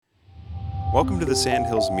Welcome to the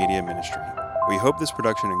Sandhills Media Ministry. We hope this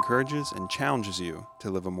production encourages and challenges you to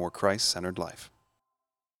live a more Christ-centered life.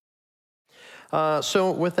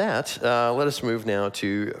 So with that, let us move now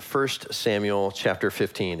to 1 Samuel chapter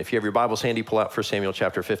 15. If you have your Bibles handy, pull out 1 Samuel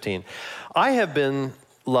chapter 15. I have been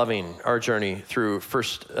loving our journey through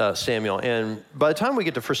 1 Samuel, and by the time we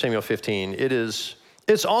get to 1 Samuel 15,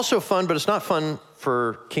 it's also fun, but it's not fun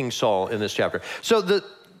for King Saul in this chapter. So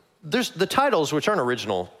there's the titles, which aren't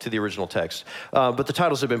original to the original text, but the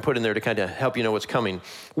titles have been put in there to kind of help you know what's coming.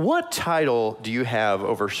 What title do you have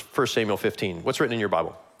over 1 Samuel 15? What's written in your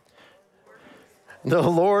Bible? The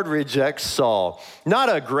Lord rejects Saul.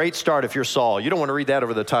 Not a great start if you're Saul. You don't want to read that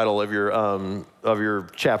over the title of your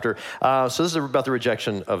chapter. So this is about the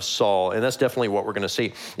rejection of Saul, and that's definitely what we're going to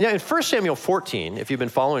see. Now, in 1 Samuel 14, if you've been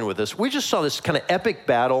following with us, we just saw this kind of epic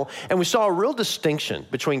battle, and we saw a real distinction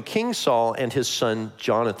between King Saul and his son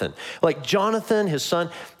Jonathan. Like Jonathan, his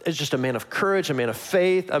son, is just a man of courage, a man of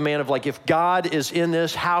faith, a man of like, if God is in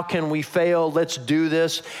this, how can we fail? Let's do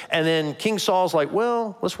this. And then King Saul's like,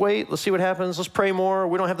 well, let's wait. Let's see what happens. Let's pray more.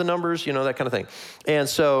 We don't have the numbers, that kind of thing. And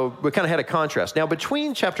so we kind of had a contrast. Now,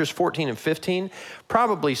 between chapters 14 and 15,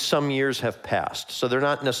 probably some years have passed. So they're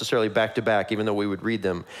not necessarily back to back, even though we would read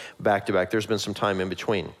them back to back. There's been some time in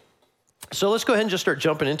between. So let's go ahead and just start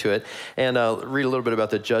jumping into it and read a little bit about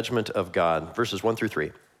the judgment of God, verses 1 through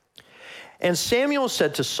 3. And Samuel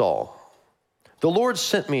said to Saul, "The Lord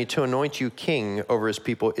sent me to anoint you king over his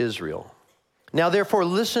people Israel. Now therefore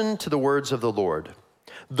listen to the words of the Lord.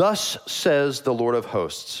 Thus says the Lord of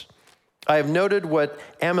hosts, I have noted what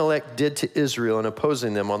Amalek did to Israel in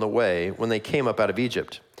opposing them on the way when they came up out of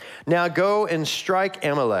Egypt. Now go and strike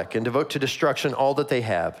Amalek and devote to destruction all that they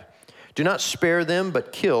have. Do not spare them,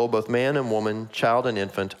 but kill both man and woman, child and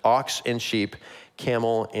infant, ox and sheep,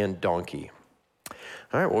 camel and donkey."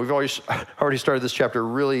 All right, well, we've already started this chapter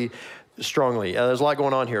really strongly. There's a lot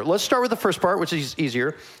going on here. Let's start with the first part, which is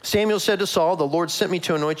easier. Samuel said to Saul, "The Lord sent me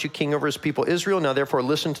to anoint you king over his people Israel. Now therefore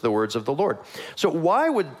listen to the words of the Lord." So why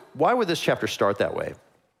would this chapter start that way?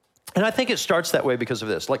 And I think it starts that way because of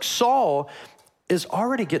this. Like Saul is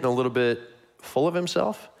already getting a little bit full of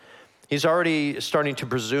himself. He's already starting to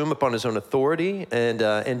presume upon his own authority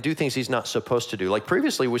and do things he's not supposed to do. Like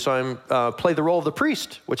previously, we saw him play the role of the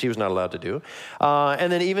priest, which he was not allowed to do.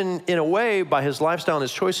 And then even in a way, by his lifestyle and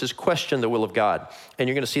his choices, question the will of God. And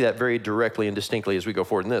you're going to see that very directly and distinctly as we go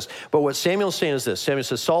forward in this. But what Samuel's saying is this. Samuel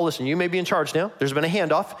says, "Saul, listen, you may be in charge now." There's been a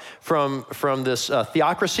handoff from this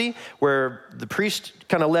theocracy where the priest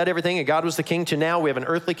kind of led everything and God was the king to now we have an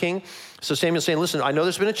earthly king. So Samuel's saying, listen, I know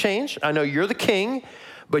there's been a change. I know you're the king.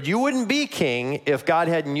 But you wouldn't be king if God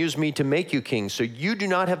hadn't used me to make you king. So you do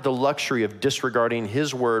not have the luxury of disregarding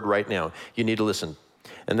his word right now. You need to listen.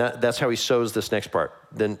 And that's how he sows this next part.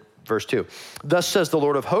 Then verse 2. "Thus says the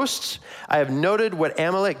Lord of hosts, I have noted what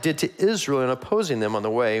Amalek did to Israel in opposing them on the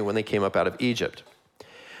way when they came up out of Egypt."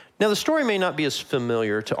 Now, the story may not be as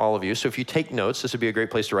familiar to all of you, so if you take notes, this would be a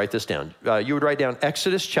great place to write this down. You would write down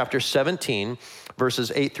Exodus chapter 17,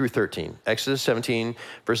 verses 8 through 13. Exodus 17,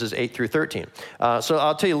 verses 8 through 13. So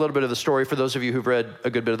I'll tell you a little bit of the story. For those of you who've read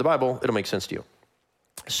a good bit of the Bible, it'll make sense to you.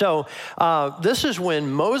 So this is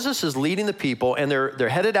when Moses is leading the people, and they're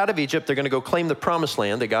headed out of Egypt. They're going to go claim the promised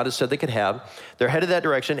land that God has said they could have. They're headed that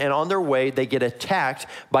direction, and on their way, they get attacked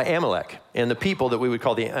by Amalek and the people that we would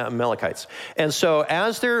call the Amalekites. And so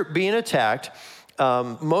as they're being attacked,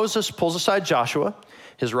 Moses pulls aside Joshua,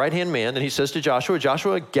 his right-hand man, and he says to Joshua,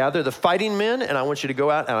 "Joshua, gather the fighting men, and I want you to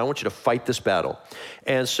go out, and I want you to fight this battle."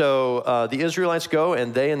 And so the Israelites go,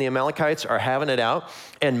 and they and the Amalekites are having it out.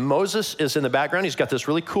 And Moses is in the background. He's got this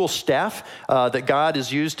really cool staff that God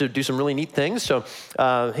has used to do some really neat things. So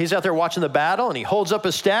he's out there watching the battle, and he holds up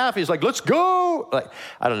his staff. He's like, "Let's go!" Like,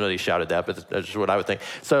 I don't know that he shouted that, but that's just what I would think.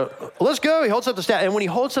 So let's go. He holds up the staff. And when he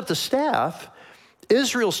holds up the staff,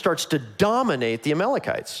 Israel starts to dominate the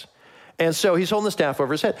Amalekites. And so he's holding the staff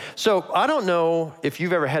over his head. So I don't know if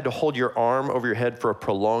you've ever had to hold your arm over your head for a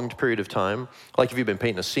prolonged period of time, like if you've been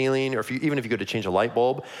painting a ceiling or even if you go to change a light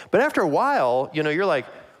bulb. But after a while, you're like,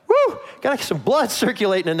 woo, gotta get some blood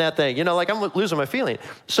circulating in that thing. Like I'm losing my feeling.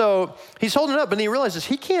 So he's holding it up, and he realizes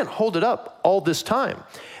he can't hold it up all this time.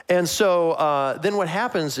 And so then what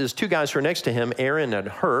happens is two guys who are next to him, Aaron and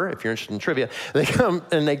Hur, if you're interested in trivia, they come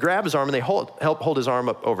and they grab his arm and they help hold his arm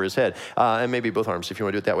up over his head. And maybe both arms if you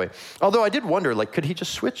want to do it that way. Although I did wonder, could he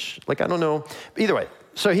just switch? I don't know. Either way.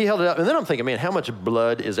 So he held it up, and then I'm thinking, man, how much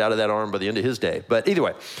blood is out of that arm by the end of his day? But either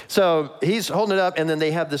way, so he's holding it up, and then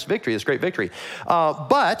they have this victory, this great victory.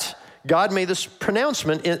 But God made this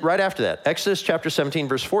pronouncement right after that. Exodus chapter 17,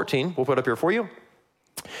 verse 14, we'll put up here for you.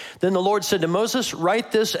 Then the Lord said to Moses,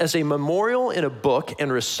 write this as a memorial in a book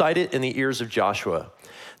and recite it in the ears of Joshua,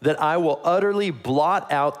 that I will utterly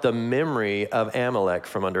blot out the memory of Amalek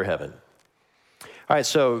from under heaven. All right,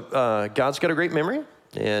 so God's got a great memory,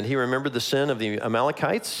 and he remembered the sin of the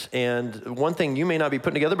Amalekites. And one thing you may not be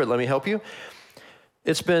putting together, but let me help you.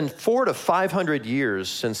 It's been 400 to 500 years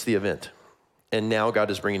since the event, and now God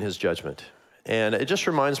is bringing his judgment. And it just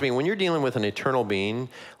reminds me, when you're dealing with an eternal being,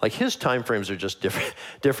 like his time frames are just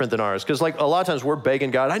different than ours. Because like a lot of times we're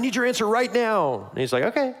begging God, I need your answer right now. And he's like,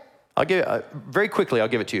 okay, I'll give it, very quickly, I'll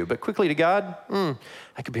give it to you. But quickly to God,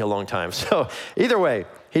 that could be a long time. So either way,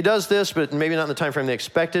 he does this, but maybe not in the time frame they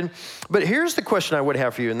expected. But here's the question I would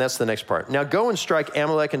have for you, and that's the next part. Now go and strike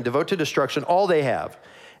Amalek and devote to destruction all they have.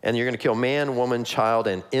 And you're going to kill man, woman, child,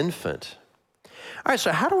 and infant. All right,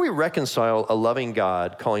 so how do we reconcile a loving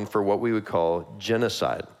God calling for what we would call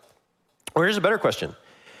genocide? Or here's a better question.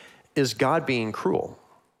 Is God being cruel?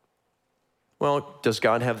 Well, does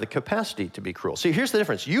God have the capacity to be cruel? See, here's the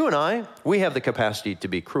difference. You and I, we have the capacity to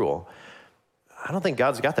be cruel. I don't think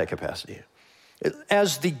God's got that capacity.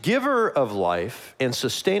 As the giver of life and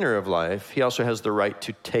sustainer of life, he also has the right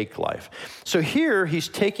to take life. So here, he's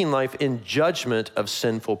taking life in judgment of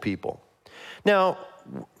sinful people. Now,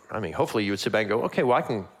 I mean, hopefully you would sit back and go, okay, well, I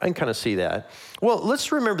can kind of see that. Well,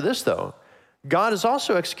 let's remember this, though. God is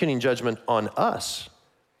also executing judgment on us.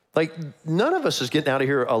 Like, none of us is getting out of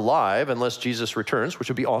here alive unless Jesus returns, which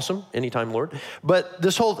would be awesome anytime, Lord. But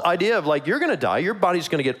this whole idea of like, you're going to die, your body's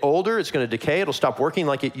going to get older, it's going to decay, it'll stop working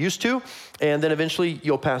like it used to, and then eventually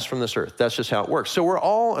you'll pass from this earth. That's just how it works. So we're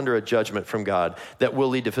all under a judgment from God that will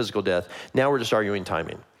lead to physical death. Now we're just arguing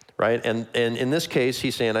timing. Right? And in this case,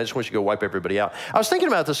 he's saying, I just want you to go wipe everybody out. I was thinking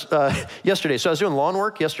about this yesterday. So I was doing lawn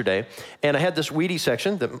work yesterday, and I had this weedy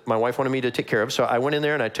section that my wife wanted me to take care of. So I went in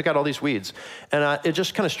there and I took out all these weeds. And it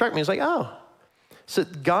just kind of struck me. It's like, oh. So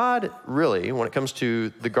God really, when it comes to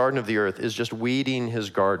the garden of the earth, is just weeding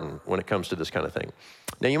his garden when it comes to this kind of thing.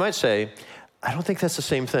 Now you might say, I don't think that's the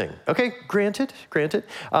same thing. Okay, granted.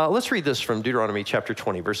 Let's read this from Deuteronomy chapter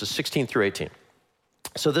 20, verses 16 through 18.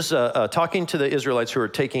 So this is talking to the Israelites who are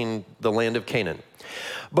taking the land of Canaan.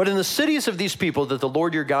 But in the cities of these people that the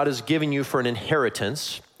Lord your God is giving you for an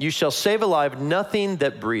inheritance, you shall save alive nothing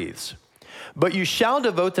that breathes. But you shall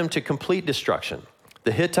devote them to complete destruction.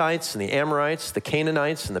 The Hittites and the Amorites, the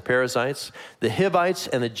Canaanites and the Perizzites, the Hivites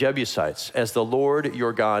and the Jebusites, as the Lord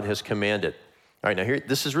your God has commanded. All right, now here,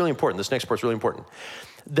 this is really important. This next part's really important.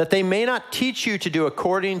 That they may not teach you to do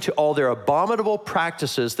according to all their abominable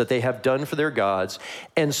practices that they have done for their gods,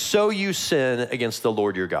 and so you sin against the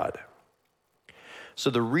Lord your God.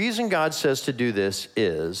 So the reason God says to do this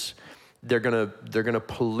is they're gonna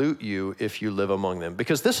pollute you if you live among them.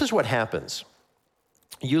 Because this is what happens.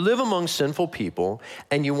 You live among sinful people,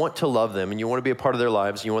 and you want to love them, and you want to be a part of their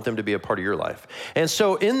lives, and you want them to be a part of your life. And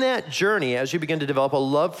so in that journey, as you begin to develop a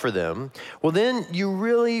love for them, well, then you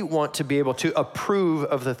really want to be able to approve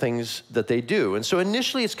of the things that they do. And so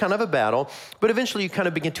initially, it's kind of a battle, but eventually you kind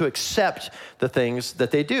of begin to accept the things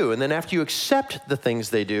that they do. And then after you accept the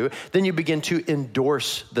things they do, then you begin to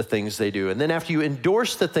endorse the things they do. And then after you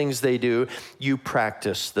endorse the things they do, you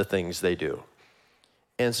practice the things they do.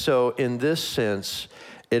 And so in this sense,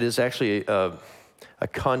 it is actually a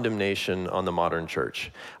condemnation on the modern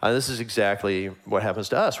church. This is exactly what happens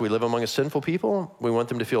to us. We live among a sinful people. We want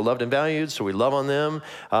them to feel loved and valued, so we love on them.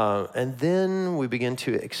 And then we begin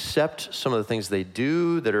to accept some of the things they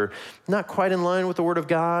do that are not quite in line with the Word of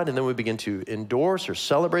God. And then we begin to endorse or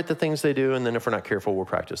celebrate the things they do. And then if we're not careful, we'll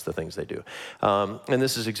practice the things they do. And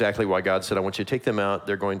this is exactly why God said, I want you to take them out.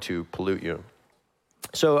 They're going to pollute you.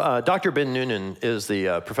 So Dr. Ben Noonan is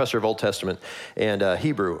the professor of Old Testament and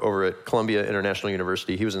Hebrew over at Columbia International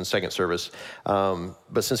University. He was in second service,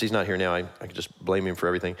 but since he's not here now, I can just blame him for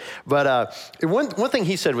everything. But one thing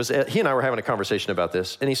he said was, he and I were having a conversation about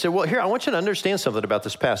this, and he said, well, here, I want you to understand something about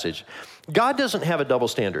this passage. God doesn't have a double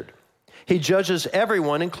standard. He judges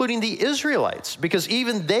everyone, including the Israelites, because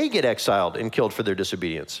even they get exiled and killed for their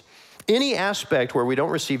disobedience. Any aspect where we don't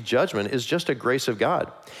receive judgment is just a grace of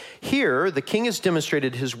God. Here, the king has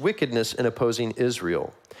demonstrated his wickedness in opposing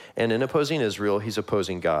Israel. And in opposing Israel, he's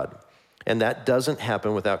opposing God. And that doesn't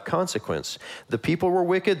happen without consequence. The people were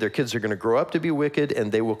wicked, their kids are going to grow up to be wicked,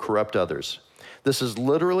 and they will corrupt others. This is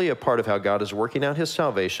literally a part of how God is working out his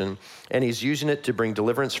salvation, and he's using it to bring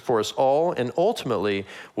deliverance for us all, and ultimately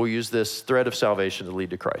will use this thread of salvation to lead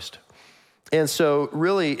to Christ. And so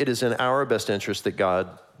really, it is in our best interest that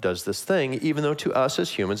God does this thing, even though to us as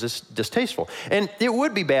humans it's distasteful. And it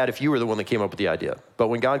would be bad if you were the one that came up with the idea. But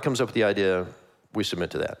when God comes up with the idea, we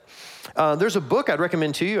submit to that. There's a book I'd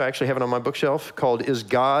recommend to you. I actually have it on my bookshelf called Is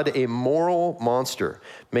God a Moral Monster?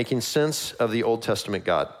 Making Sense of the Old Testament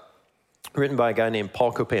God, written by a guy named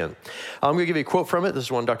Paul Copan. I'm going to give you a quote from it. This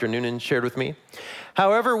is one Dr. Noonan shared with me.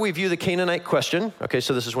 However we view the Canaanite question, okay,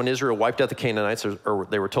 so this is when Israel wiped out the Canaanites, or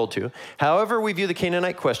they were told to. However we view the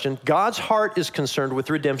Canaanite question, God's heart is concerned with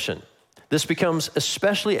redemption. This becomes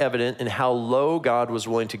especially evident in how low God was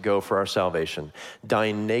willing to go for our salvation,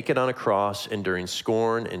 dying naked on a cross, enduring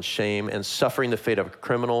scorn and shame, and suffering the fate of a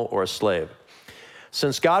criminal or a slave.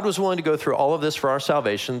 Since God was willing to go through all of this for our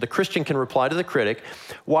salvation, the Christian can reply to the critic,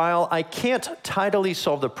 while I can't tidily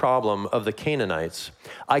solve the problem of the Canaanites,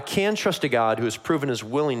 I can trust a God who has proven his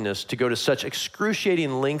willingness to go to such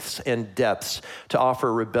excruciating lengths and depths to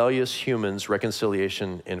offer rebellious humans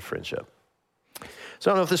reconciliation and friendship. So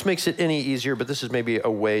I don't know if this makes it any easier, but this is maybe a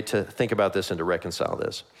way to think about this and to reconcile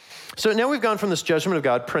this. So now we've gone from this judgment of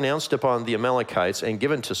God pronounced upon the Amalekites and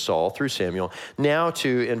given to Saul through Samuel, now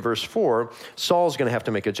to, in verse 4, Saul's going to have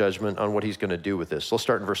to make a judgment on what he's going to do with this. Let's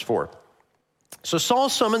start in verse 4. So Saul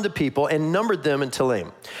summoned the people and numbered them in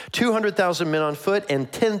Telaim, 200,000 men on foot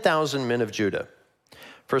and 10,000 men of Judah.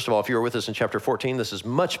 First of all, if you were with us in chapter 14, this is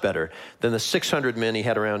much better than the 600 men he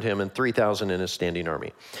had around him and 3,000 in his standing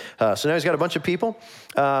army. So now he's got a bunch of people.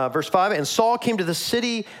 Verse 5, and Saul came to the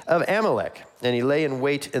city of Amalek, and he lay in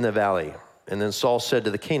wait in the valley. And then Saul said to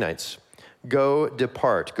the Kenites, go,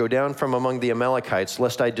 depart, go down from among the Amalekites,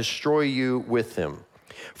 lest I destroy you with them.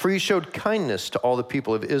 For you showed kindness to all the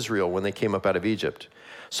people of Israel when they came up out of Egypt.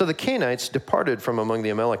 So the Kenites departed from among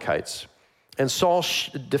the Amalekites. And Saul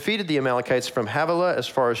defeated the Amalekites from Havilah as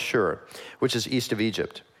far as Shur, which is east of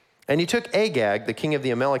Egypt. And he took Agag, the king of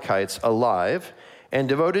the Amalekites, alive, and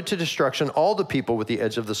devoted to destruction all the people with the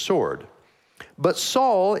edge of the sword. But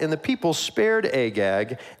Saul and the people spared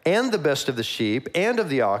Agag and the best of the sheep and of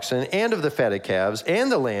the oxen and of the fatted calves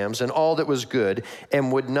and the lambs and all that was good,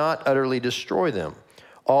 and would not utterly destroy them.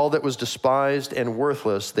 All that was despised and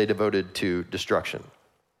worthless they devoted to destruction.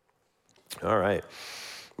 All right.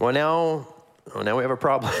 Well, now we have a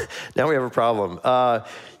problem. Now we have a problem.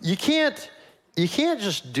 You can't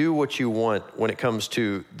just do what you want when it comes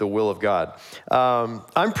to the will of God.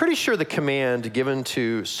 I'm pretty sure the command given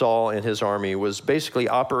to Saul and his army was basically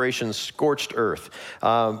Operation Scorched Earth.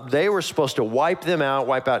 They were supposed to wipe them out,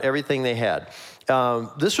 wipe out everything they had.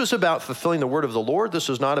 This was about fulfilling the word of the Lord. This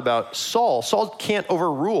was not about Saul. Saul can't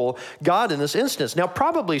overrule God in this instance. Now,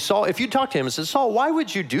 probably Saul, if you talk to him and said, Saul, why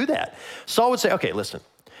would you do that? Saul would say, okay, listen.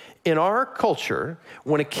 In our culture,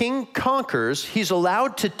 when a king conquers, he's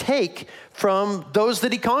allowed to take from those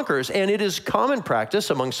that he conquers. And it is common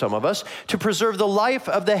practice among some of us to preserve the life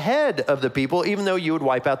of the head of the people, even though you would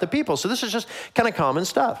wipe out the people. So this is just kind of common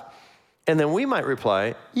stuff. And then we might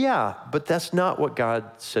reply, yeah, but that's not what God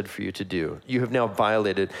said for you to do. You have now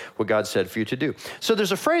violated what God said for you to do. So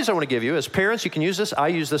there's a phrase I want to give you. As parents, you can use this. I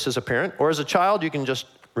use this as a parent. Or as a child, you can just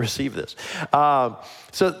receive this. So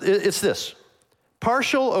it's this.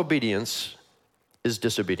 Partial obedience is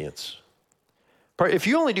disobedience. If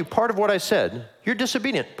you only do part of what I said, you're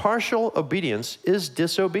disobedient. Partial obedience is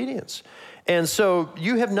disobedience. And so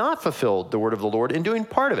you have not fulfilled the word of the Lord in doing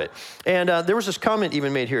part of it. And there was this comment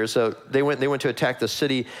even made here. So they went to attack the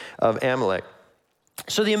city of Amalek.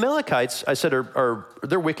 So the Amalekites, I said,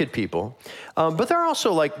 they're wicked people, but they're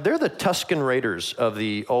also they're the Tuscan Raiders of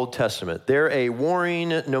the Old Testament. They're a warring,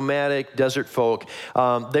 nomadic, desert folk.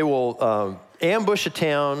 They will ambush a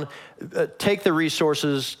town, take the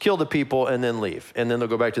resources, kill the people, and then leave. And then they'll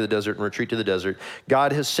go back to the desert and retreat to the desert.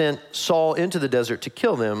 God has sent Saul into the desert to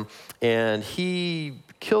kill them, and he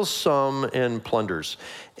kills some and plunders.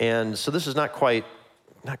 And so this is not quite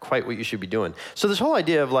what you should be doing. So this whole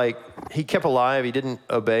idea of he kept alive, he didn't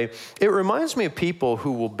obey, it reminds me of people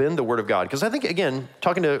who will bend the word of God. Because I think, again,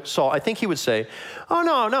 talking to Saul, I think he would say, oh,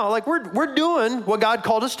 no, we're doing what God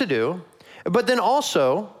called us to do. But then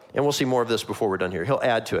also, and we'll see more of this before we're done here, he'll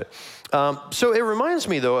add to it. So it reminds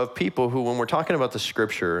me, though, of people who, when we're talking about the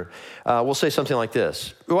scripture, will say something like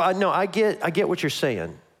this. Well, I get what you're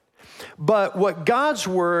saying. But what God's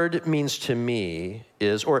word means to me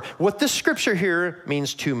is, or what this scripture here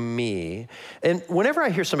means to me, and whenever I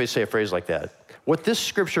hear somebody say a phrase like that, what this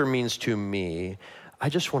scripture means to me, I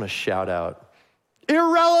just want to shout out,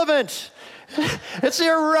 irrelevant. It's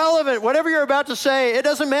irrelevant. Whatever you're about to say, it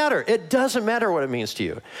doesn't matter. It doesn't matter what it means to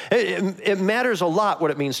you. It matters a lot what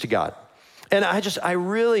it means to God. And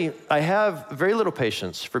I have very little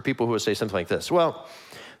patience for people who would say something like this. Well,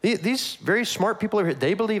 these very smart people over here,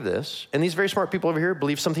 they believe this, and these very smart people over here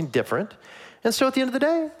believe something different. And so at the end of the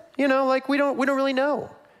day, we don't really know.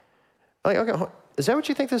 Okay, is that what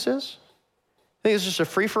you think this is? You think it's just a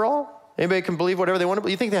free-for-all? Anybody can believe whatever they want to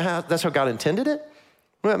believe. You think that's how God intended it?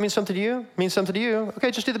 Well, that means something to you? It means something to you?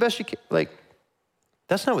 Okay, just do the best you can. Like,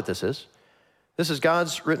 that's not what this is. This is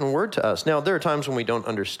God's written word to us. Now, there are times when we don't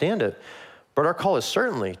understand it, but our call is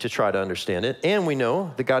certainly to try to understand it. And we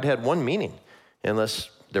know that God had one meaning, unless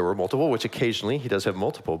there were multiple, which occasionally he does have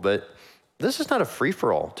multiple. But this is not a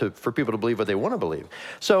free-for-all for people to believe what they want to believe.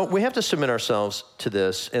 So we have to submit ourselves to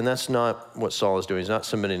this, and that's not what Saul is doing. He's not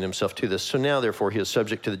submitting himself to this. So now, therefore, he is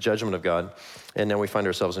subject to the judgment of God. And now we find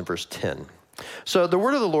ourselves in verse 10. So the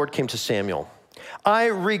word of the Lord came to Samuel. I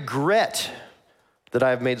regret that I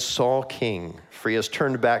have made Saul king, for he has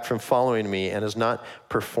turned back from following me and has not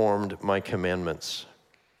performed my commandments.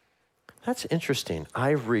 That's interesting.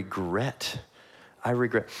 I regret.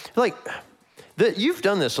 Like, you've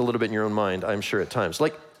done this a little bit in your own mind, I'm sure, at times.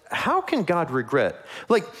 Like, how can God regret?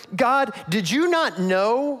 Like, God, did you not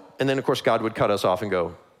know? And then, of course, God would cut us off and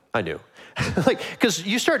go, I knew. Like, because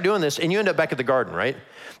you start doing this and you end up back at the garden, right?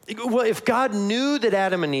 Well, if God knew that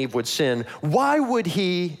Adam and Eve would sin, why would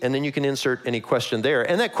he? And then you can insert any question there.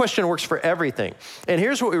 And that question works for everything. And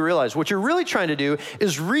here's what we realize. What you're really trying to do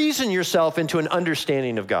is reason yourself into an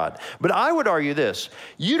understanding of God. But I would argue this.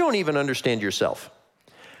 You don't even understand yourself.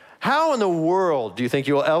 How in the world do you think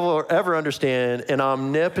you'll ever understand an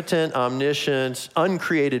omnipotent, omniscient,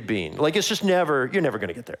 uncreated being? Like, it's just you're never going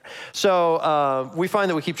to get there. So we find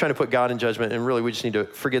that we keep trying to put God in judgment, and really we just need to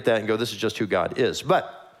forget that and go, this is just who God is.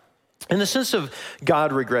 But in the sense of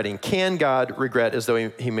God regretting, can God regret as though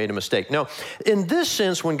he made a mistake? No, in this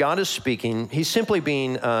sense, when God is speaking, he's simply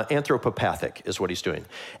being anthropopathic is what he's doing.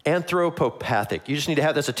 Anthropopathic. You just need to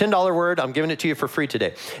have, that's a $10 word. I'm giving it to you for free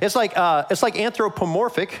today. It's like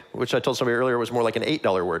anthropomorphic, which I told somebody earlier was more like an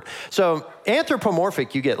 $8 word. So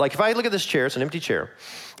anthropomorphic you get, like if I look at this chair, it's an empty chair,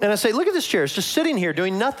 and I say, look at this chair, it's just sitting here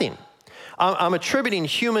doing nothing. I'm attributing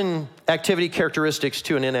human activity characteristics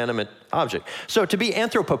to an inanimate object. So to be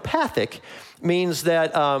anthropopathic means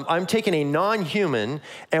that I'm taking a non-human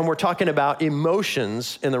and we're talking about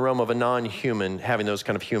emotions in the realm of a non-human having those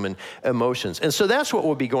kind of human emotions. And so that's what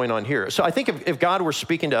will be going on here. So I think if God were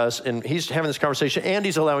speaking to us and he's having this conversation and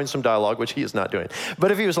he's allowing some dialogue, which he is not doing, but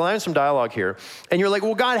if he was allowing some dialogue here and you're like,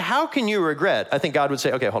 well, God, how can you regret? I think God would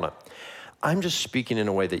say, okay, hold on. I'm just speaking in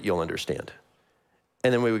a way that you'll understand.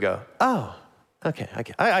 And then we would go, oh, okay,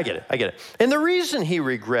 I get it. And the reason he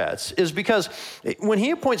regrets is because when he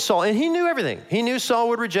appoints Saul, and he knew everything. He knew Saul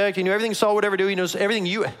would reject. He knew everything Saul would ever do. He knows everything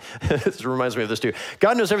this reminds me of this too.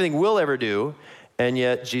 God knows everything we'll ever do, and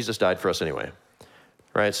yet Jesus died for us anyway.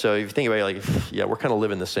 Right? So if you think about it, like, yeah, we're kind of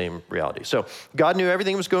living the same reality. So God knew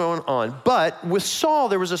everything was going on, but with Saul,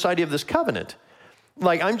 there was this idea of this covenant.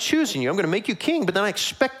 Like, I'm choosing you. I'm going to make you king, but then I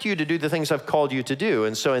expect you to do the things I've called you to do.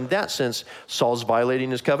 And so in that sense, Saul's violating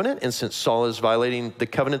his covenant. And since Saul is violating the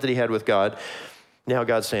covenant that he had with God, now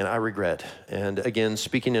God's saying, I regret. And again,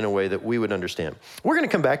 speaking in a way that we would understand. We're going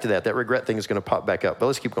to come back to that. That regret thing is going to pop back up. But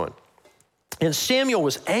let's keep going. And Samuel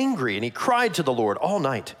was angry, and he cried to the Lord all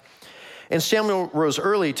night. And Samuel rose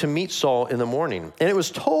early to meet Saul in the morning. And it was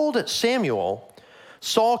told Samuel,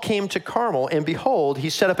 Saul came to Carmel, and behold, he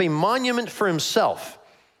set up a monument for himself.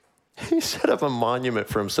 He set up a monument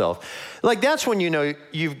for himself. Like, that's when you know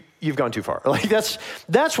you've gone too far. Like,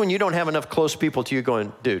 that's when you don't have enough close people to you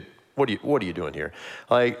going, dude, what are you doing here?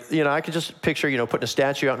 Like, I could just picture, putting a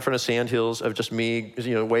statue out in front of Sandhills of just me,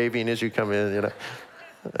 waving as you come in,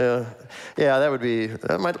 yeah, that would be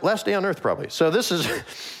my last day on earth probably. So this is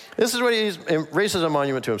what he raises a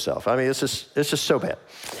monument to himself. I mean, it's just so bad.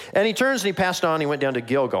 And he turns and he passed on. He went down to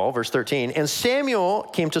Gilgal, verse 13. And Samuel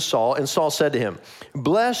came to Saul, and Saul said to him,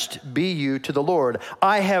 blessed be you to the Lord.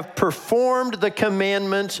 I have performed the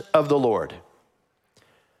commandment of the Lord.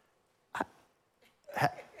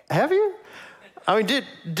 Have you? I mean,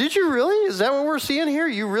 did you really? Is that what we're seeing here?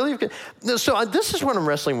 You really? So this is what I'm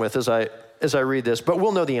wrestling with as I read this, but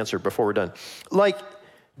we'll know the answer before we're done. Like,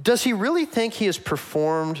 does he really think he has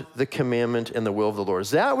performed the commandment and the will of the Lord?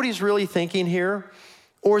 Is that what he's really thinking here?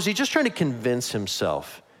 Or is he just trying to convince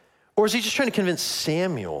himself? Or is he just trying to convince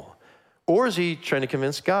Samuel? Or is he trying to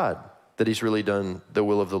convince God that he's really done the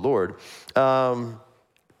will of the Lord?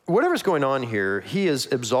 Whatever's going on here, he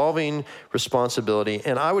is absolving responsibility,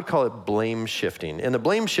 and I would call it blame shifting. And the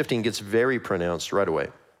blame shifting gets very pronounced right away.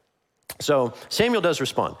 So Samuel does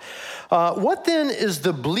respond. What then is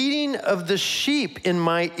the bleating of the sheep in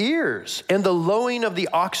my ears and the lowing of the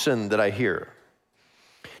oxen that I hear?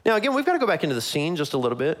 Now, again, we've got to go back into the scene just a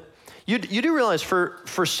little bit. You do realize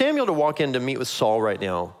for Samuel to walk in to meet with Saul right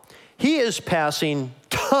now, he is passing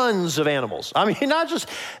tons of animals. I mean, not just,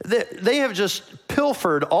 they have just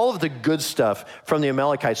pilfered all of the good stuff from the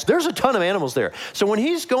Amalekites. There's a ton of animals there. So when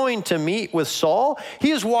he's going to meet with Saul,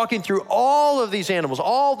 he is walking through all of these animals,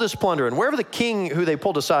 all this plunder. And wherever the king who they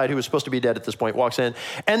pulled aside, who was supposed to be dead at this point, walks in.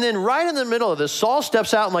 And then right in the middle of this, Saul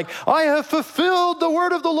steps out and like, I have fulfilled the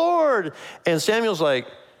word of the Lord. And Samuel's like,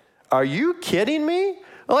 are you kidding me?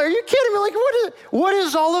 Are you kidding me? Like, what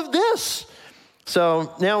is all of this?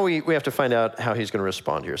 So now we have to find out how he's going to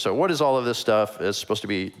respond here. So what is all of this stuff? It's supposed to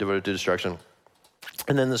be devoted to destruction.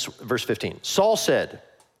 And then this verse 15. Saul said,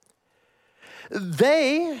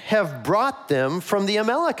 they have brought them from the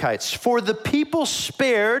Amalekites, for the people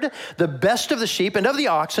spared the best of the sheep and of the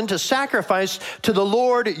oxen to sacrifice to the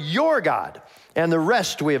Lord your God, and the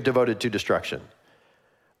rest we have devoted to destruction.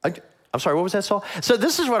 I'm sorry, what was that, Saul? So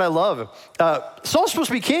this is what I love. Saul's supposed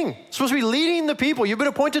to be king, supposed to be leading the people. You've been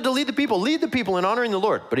appointed to lead the people in honoring the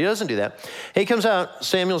Lord. But he doesn't do that. He comes out,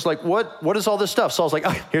 Samuel's like, what is all this stuff? Saul's like,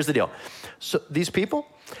 oh, here's the deal. So these people,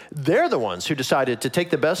 they're the ones who decided to take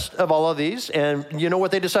the best of all of these. And you know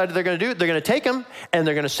what they decided they're going to do? They're going to take them and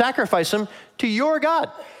they're going to sacrifice them to your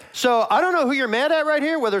God. So I don't know who you're mad at right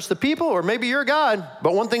here, whether it's the people or maybe your God,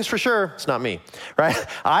 but one thing's for sure, it's not me, right?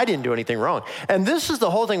 I didn't do anything wrong. And this is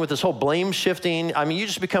the whole thing with this whole blame shifting. I mean, you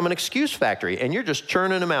just become an excuse factory and you're just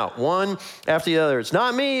churning them out one after the other. It's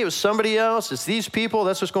not me, it was somebody else, it's these people,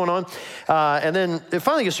 that's what's going on. And then it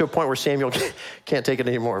finally gets to a point where Samuel can't take it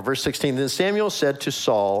anymore. Verse 16, then Samuel said to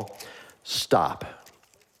Saul, stop.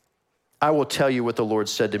 I will tell you what the Lord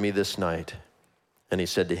said to me this night. And he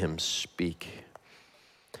said to him, speak.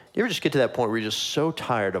 You ever just get to that point where you're just so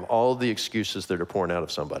tired of all the excuses that are pouring out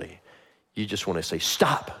of somebody? You just want to say,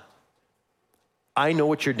 stop. I know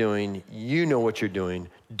what you're doing. You know what you're doing.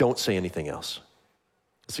 Don't say anything else.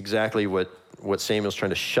 That's exactly what Samuel's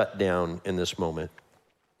trying to shut down in this moment.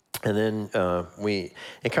 And then we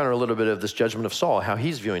encounter a little bit of this judgment of Saul, how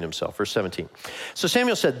he's viewing himself. Verse 17. So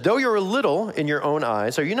Samuel said, though you're a little in your own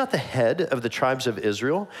eyes, are you not the head of the tribes of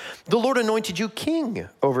Israel? The Lord anointed you king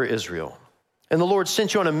over Israel. And the Lord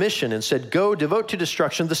sent you on a mission and said, go devote to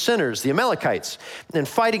destruction the sinners, the Amalekites, and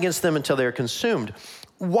fight against them until they are consumed.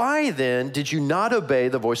 Why then did you not obey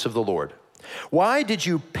the voice of the Lord? Why did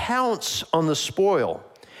you pounce on the spoil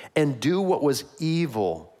and do what was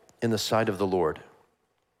evil in the sight of the Lord?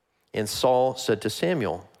 And Saul said to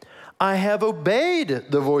Samuel, I have obeyed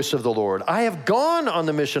the voice of the Lord. I have gone on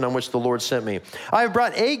the mission on which the Lord sent me. I have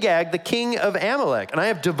brought Agag, the king of Amalek, and I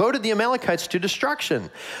have devoted the Amalekites to destruction.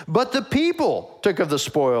 But the people took of the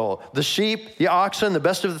spoil, the sheep, the oxen, the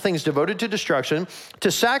best of the things devoted to destruction, to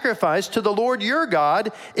sacrifice to the Lord your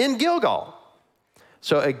God in Gilgal.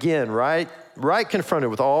 So again, right confronted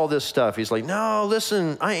with all this stuff, he's like, no,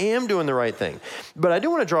 listen, I am doing the right thing. But I do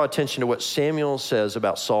want to draw attention to what Samuel says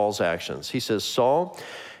about Saul's actions. He says, Saul,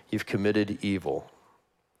 you've committed evil.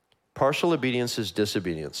 Partial obedience is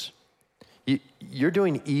disobedience. You're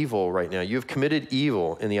doing evil right now. You've committed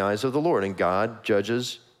evil in the eyes of the Lord, and God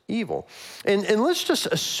judges evil. And let's just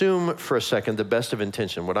assume for a second the best of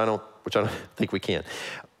intention, which I don't think we can.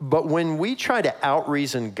 But when we try to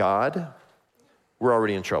out-reason God, we're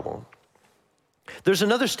already in trouble. There's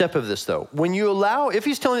another step of this, though. When you allow, if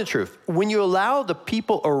he's telling the truth, when you allow the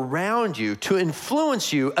people around you to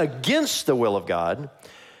influence you against the will of God,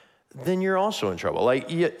 then you're also in trouble.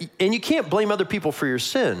 And you can't blame other people for your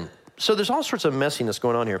sin. So there's all sorts of messiness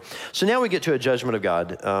going on here. So now we get to a judgment of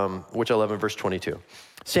God, which I love in verse 22.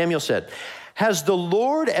 Samuel said, has the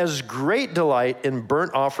Lord as great delight in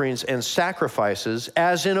burnt offerings and sacrifices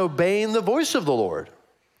as in obeying the voice of the Lord?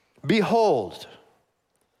 Behold,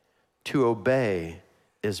 to obey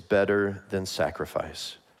is better than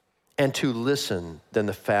sacrifice, and to listen than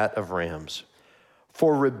the fat of rams.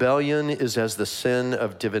 For rebellion is as the sin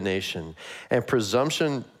of divination, and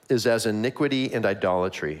presumption is as iniquity and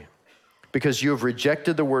idolatry. Because you have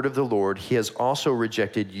rejected the word of the Lord, he has also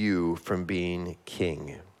rejected you from being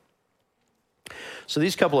king. So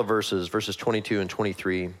these couple of verses 22 and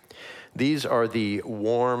 23, these are the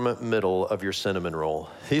warm middle of your cinnamon roll.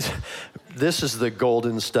 This is the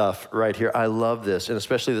golden stuff right here. I love this, and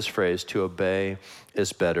especially this phrase, to obey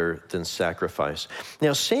is better than sacrifice.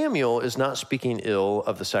 Now, Samuel is not speaking ill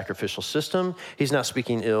of the sacrificial system. He's not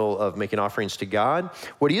speaking ill of making offerings to God.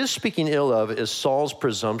 What he is speaking ill of is Saul's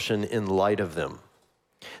presumption in light of them.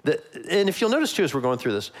 And if you'll notice, too, as we're going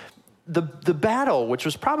through this, the battle, which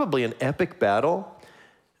was probably an epic battle,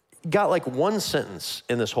 got like one sentence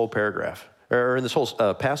in this whole paragraph, or in this whole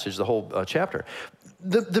passage, the whole chapter.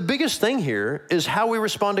 The biggest thing here is how we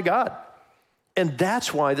respond to God. And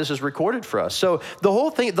that's why this is recorded for us. So the whole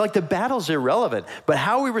thing, like the battle's irrelevant, but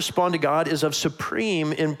how we respond to God is of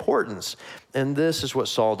supreme importance. And this is what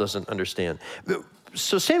Saul doesn't understand.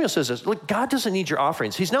 So Samuel says this, look, God doesn't need your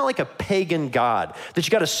offerings. He's not like a pagan God that you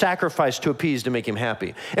got to sacrifice to appease to make him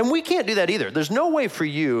happy. And we can't do that either. There's no way for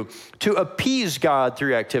you to appease God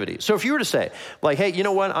through your activity. So if you were to say, like, hey, you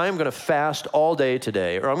know what? I'm going to fast all day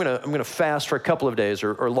today, or I'm going to fast for a couple of days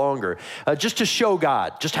or longer, just to show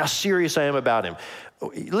God just how serious I am about him.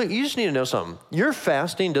 Look, you just need to know something. Your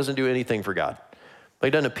fasting doesn't do anything for God. Like,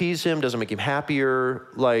 it doesn't appease him, doesn't make him happier,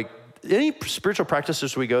 like, any spiritual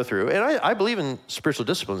practices we go through, and I believe in spiritual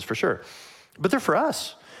disciplines for sure, but they're for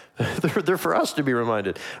us. They're for us to be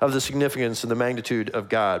reminded of the significance and the magnitude of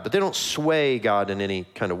God, but they don't sway God in any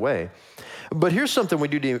kind of way. But here's something we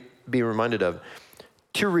do need to be reminded of.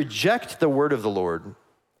 To reject the word of the Lord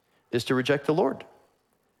is to reject the Lord.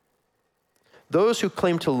 Those who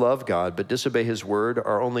claim to love God but disobey his word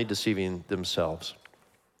are only deceiving themselves.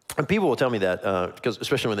 And people will tell me that, because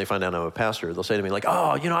especially when they find out I'm a pastor, they'll say to me like,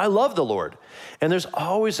 oh, I love the Lord. And there's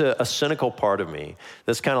always a cynical part of me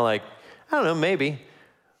that's kind of like, I don't know, maybe.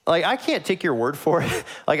 Like, I can't take your word for it.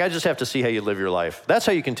 Like, I just have to see how you live your life. That's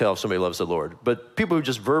how you can tell if somebody loves the Lord. But people who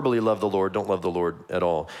just verbally love the Lord don't love the Lord at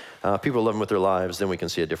all. People who love him with their lives, then we can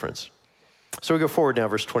see a difference. So we go forward now,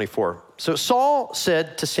 verse 24. So Saul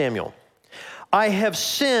said to Samuel, I have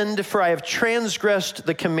sinned, for I have transgressed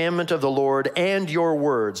the commandment of the Lord and your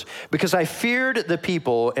words, because I feared the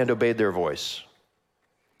people and obeyed their voice.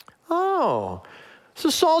 Oh, so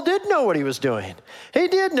Saul did know what he was doing. He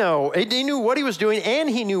did know. He knew what he was doing, and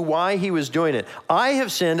he knew why he was doing it. I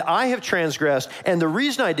have sinned, I have transgressed, and the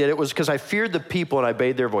reason I did it was because I feared the people and I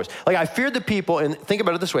obeyed their voice. Like, I feared the people, and think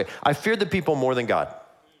about it this way. I feared the people more than God.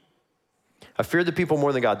 I feared the people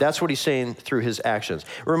more than God. That's what he's saying through his actions.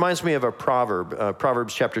 It reminds me of a proverb.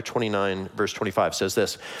 Proverbs chapter 29, verse 25 says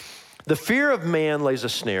this, the fear of man lays a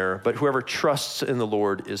snare, but whoever trusts in the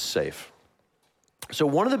Lord is safe. So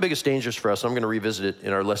one of the biggest dangers for us, and I'm going to revisit it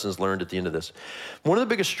in our lessons learned at the end of this, one of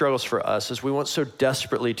the biggest struggles for us is we want so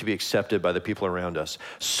desperately to be accepted by the people around us.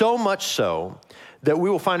 So much so that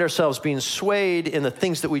we will find ourselves being swayed in the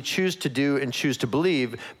things that we choose to do and choose to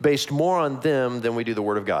believe based more on them than we do the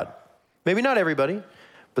Word of God. Maybe not everybody,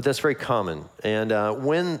 but that's very common. And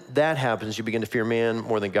when that happens, you begin to fear man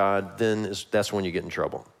more than God, then that's when you get in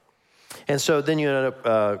trouble. And so then you end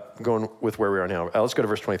up going with where we are now. Let's go to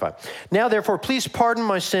verse 25. Now, therefore, please pardon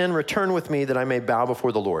my sin, return with me that I may bow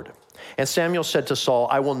before the Lord. And Samuel said to Saul,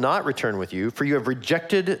 I will not return with you, for you have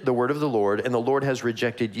rejected the word of the Lord, and the Lord has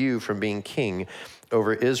rejected you from being king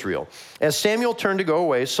over Israel. As Samuel turned to go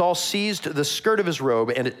away, Saul seized the skirt of his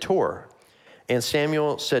robe, and it tore. And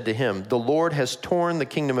Samuel said to him, the Lord has torn the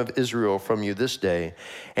kingdom of Israel from you this day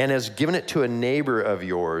and has given it to a neighbor of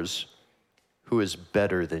yours who is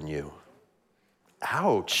better than you.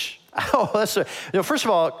 Ouch. Oh, first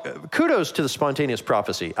of all, kudos to the spontaneous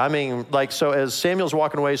prophecy. I mean, so as Samuel's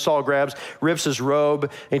walking away, Saul rips his robe,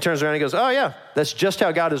 and he turns around and he goes, oh yeah, that's just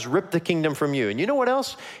how God has ripped the kingdom from you. And you know what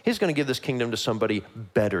else? He's going to give this kingdom to somebody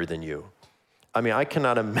better than you. I mean, I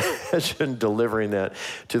cannot imagine delivering that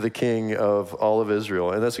to the king of all of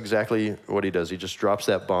Israel. And that's exactly what he does. He just drops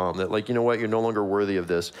that bomb that, you know what, you're no longer worthy of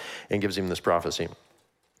this, and gives him this prophecy.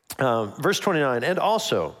 Verse 29, and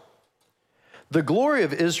also, the glory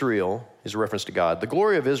of Israel, is a reference to God, the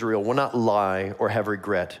glory of Israel will not lie or have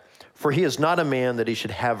regret, for he is not a man that he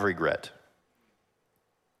should have regret.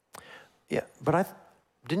 Yeah, but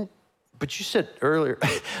you said earlier,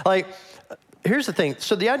 here's the thing.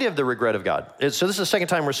 So the idea of the regret of God. So this is the second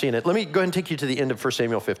time we're seeing it. Let me go ahead and take you to the end of 1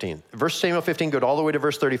 Samuel 15. Verse Samuel 15, go all the way to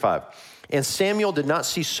verse 35. And Samuel did not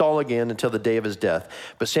see Saul again until the day of his death.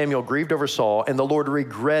 But Samuel grieved over Saul, and the Lord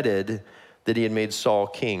regretted that he had made Saul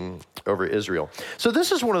king over Israel. So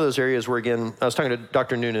this is one of those areas where, again, I was talking to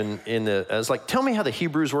Dr. Noonan I was like, tell me how the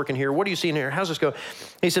Hebrew's working here. What do you see in here? How's this go?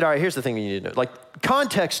 He said, all right, here's the thing you need to know.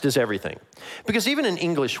 Context is everything. Because even in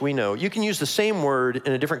English, we know you can use the same word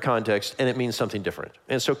in a different context and it means something different.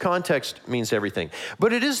 And so context means everything.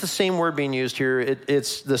 But it is the same word being used here.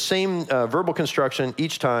 It's the same verbal construction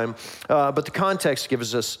each time, but the context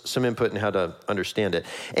gives us some input in how to understand it.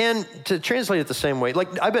 And to translate it the same way,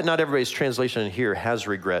 I bet not everybody's translation here has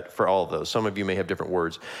regret for all of those. Some of you may have different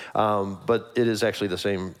words, but it is actually the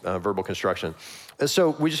same verbal construction.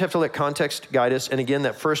 So we just have to let context guide us. And again,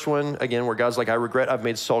 that first one, where God's like, I regret I've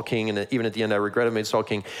made Saul king. And even at the end, I regret I've made Saul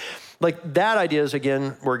king. That idea is,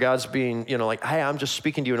 again, where God's being, hey, I'm just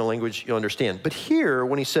speaking to you in a language you'll understand. But here,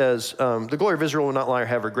 when he says, the glory of Israel will not lie or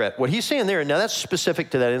have regret, what he's saying there, now that's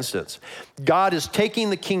specific to that instance. God is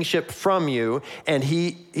taking the kingship from you, and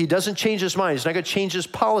he doesn't change his mind. He's not going to change his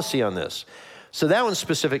policy on this. So that one's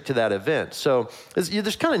specific to that event. So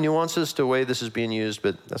there's kind of nuances to the way this is being used,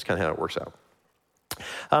 but that's kind of how it works out.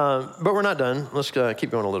 But we're not done. Let's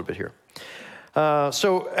keep going a little bit here.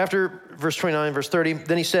 So after verse 29, verse 30,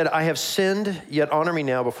 then he said, I have sinned, yet honor me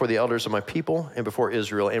now before the elders of my people and before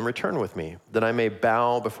Israel, and return with me, that I may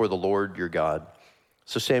bow before the Lord your God.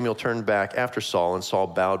 So Samuel turned back after Saul, and Saul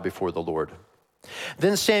bowed before the Lord.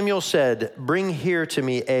 Then Samuel said, bring here to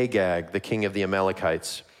me Agag, the king of the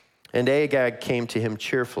Amalekites. And Agag came to him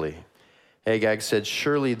cheerfully. Agag said,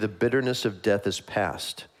 surely the bitterness of death is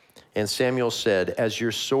past. And Samuel said, as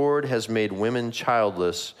your sword has made women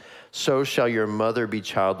childless, so shall your mother be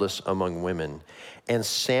childless among women. And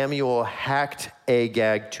Samuel hacked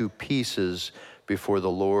Agag to pieces before the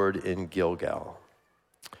Lord in Gilgal.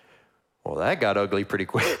 Well, that got ugly pretty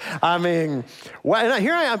quick. I mean, and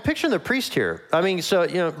here I'm picturing the priest here. I mean,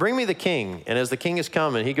 so, bring me the king. And as the king is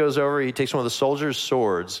coming, he goes over, he takes one of the soldiers'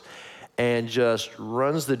 swords and just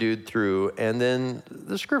runs the dude through. And then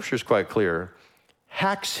the scripture is quite clear,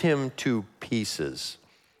 hacks him to pieces.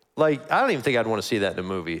 Like, I don't even think I'd want to see that in a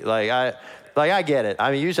movie. I get it.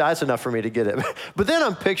 I mean, usually that's enough for me to get it. But then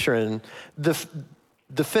I'm picturing the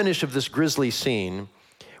finish of this grisly scene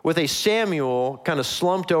with a Samuel kind of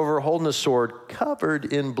slumped over, holding a sword,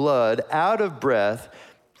 covered in blood, out of breath,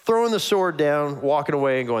 throwing the sword down, walking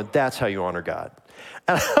away and going, that's how you honor God.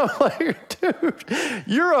 And I'm like, dude,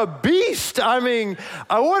 you're a beast. I mean,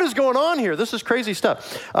 what is going on here? This is crazy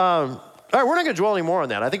stuff. All right, we're not going to dwell anymore on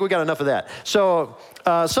that. I think we got enough of that. So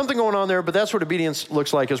something going on there, but that's what obedience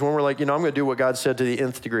looks like, is when we're like, I'm going to do what God said to the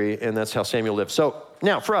nth degree, and that's how Samuel lived. So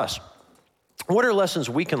now for us, what are lessons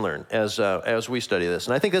we can learn as we study this?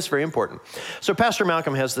 And I think that's very important. So Pastor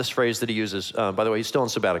Malcolm has this phrase that he uses. By the way, he's still on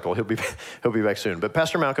sabbatical. He'll be back soon. But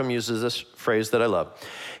Pastor Malcolm uses this phrase that I love.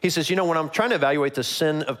 He says, when I'm trying to evaluate the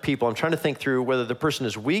sin of people, I'm trying to think through whether the person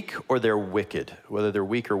is weak or they're wicked, whether they're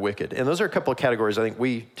weak or wicked. And those are a couple of categories I think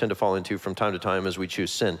we tend to fall into from time to time as we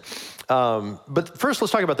choose sin. But first,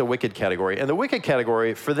 let's talk about the wicked category. And the wicked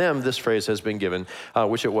category, for them, this phrase has been given,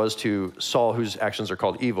 which it was to Saul, whose actions are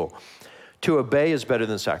called evil. To obey is better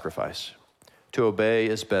than sacrifice. To obey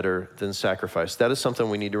is better than sacrifice. That is something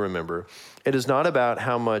we need to remember. It is not about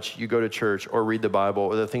how much you go to church or read the Bible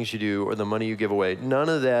or the things you do or the money you give away. None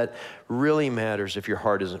of that really matters if your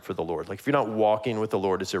heart isn't for the Lord. Like if you're not walking with the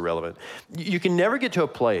Lord, it's irrelevant. You can never get to a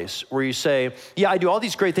place where you say, yeah, I do all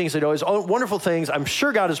these great things. I do all wonderful things. I'm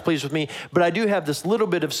sure God is pleased with me, but I do have this little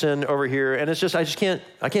bit of sin over here. And it's just, I can't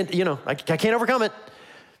overcome it.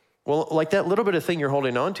 Well, like that little bit of thing you're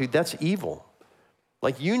holding on to, that's evil.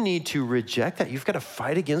 Like you need to reject that. You've got to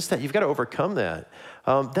fight against that. You've got to overcome that.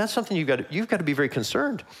 That's something you've got to be very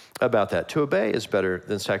concerned about that. To obey is better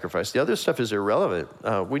than sacrifice. The other stuff is irrelevant.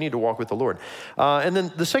 We need to walk with the Lord. And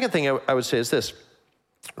then the second thing I would say is this.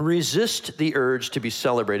 Resist the urge to be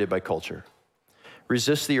celebrated by culture.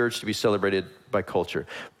 Resist the urge to be celebrated by culture.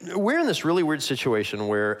 We're in this really weird situation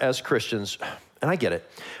where as Christians, and I get it,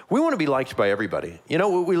 we want to be liked by everybody.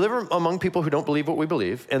 We live among people who don't believe what we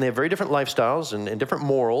believe, and they have very different lifestyles and different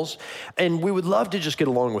morals, and we would love to just get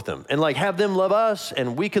along with them and like have them love us,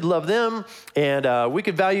 and we could love them, and we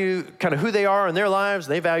could value kind of who they are in their lives,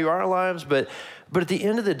 and they value our lives, but at the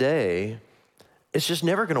end of the day, it's just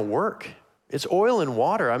never going to work. It's oil and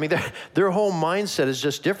water. I mean, their whole mindset is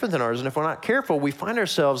just different than ours. And if we're not careful, we find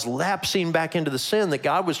ourselves lapsing back into the sin that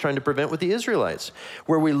God was trying to prevent with the Israelites,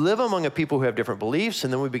 where we live among a people who have different beliefs,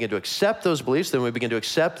 and then we begin to accept those beliefs, then we begin to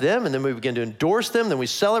accept them, and then we begin to endorse them, then we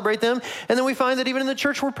celebrate them, and then we find that even in the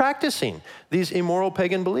church we're practicing these immoral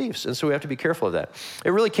pagan beliefs. And so we have to be careful of that. It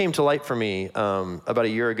really came to light for me about a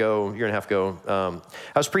year and a half ago.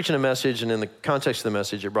 I was preaching a message, and in the context of the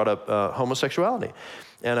message, it brought up homosexuality.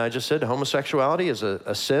 And I just said homosexuality is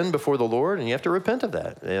a sin before the Lord, and you have to repent of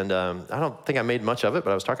that. And I don't think I made much of it,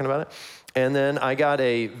 but I was talking about it. And then I got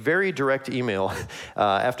a very direct email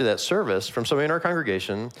after that service from somebody in our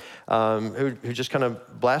congregation who just kind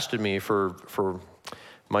of blasted me for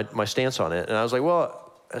my stance on it. And I was like, well,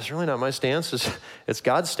 that's really not my stance. It's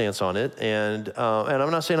God's stance on it. And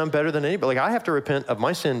I'm not saying I'm better than anybody. Like I have to repent of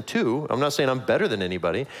my sin too. I'm not saying I'm better than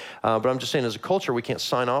anybody, but I'm just saying as a culture, we can't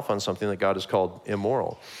sign off on something that God has called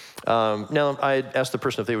immoral. Now, I asked the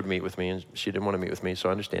person if they would meet with me, and she didn't want to meet with me, so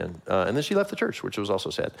I understand. And then she left the church, which was also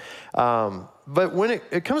sad. But when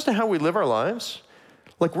it comes to how we live our lives,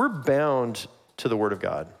 like we're bound to the Word of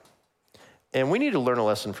God. And we need to learn a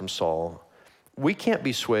lesson from Saul. We can't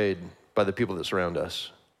be swayed by the people that surround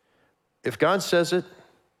us. If God says it,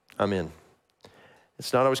 I'm in.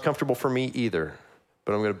 It's not always comfortable for me either,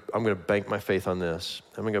 but I'm going to bank my faith on this.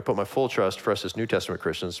 I'm going to put my full trust, for us as New Testament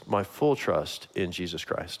Christians, my full trust in Jesus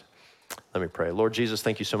Christ. Let me pray. Lord Jesus,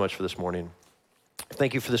 thank you so much for this morning.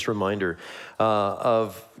 Thank you for this reminder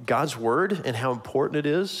of God's word and how important it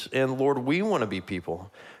is. And Lord, we want to be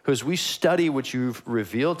people who, as we study what you've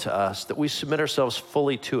revealed to us, that we submit ourselves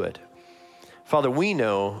fully to it. Father, we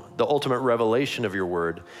know the ultimate revelation of your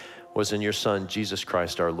word was in your Son, Jesus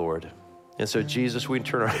Christ our Lord. And so, Jesus, we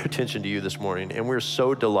turn our attention to you this morning, and we're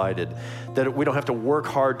so delighted that we don't have to work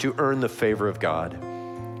hard to earn the favor of God.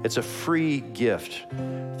 It's a free gift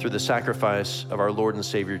through the sacrifice of our Lord and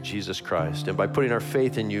Savior, Jesus Christ. And by putting our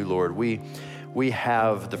faith in you, Lord, we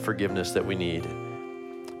have the forgiveness that we need.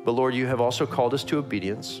 But Lord, you have also called us to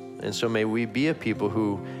obedience. And so may we be a people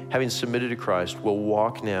who, having submitted to Christ, will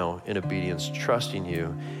walk now in obedience, trusting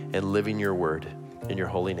you and living your word in your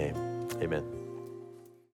holy name. Amen.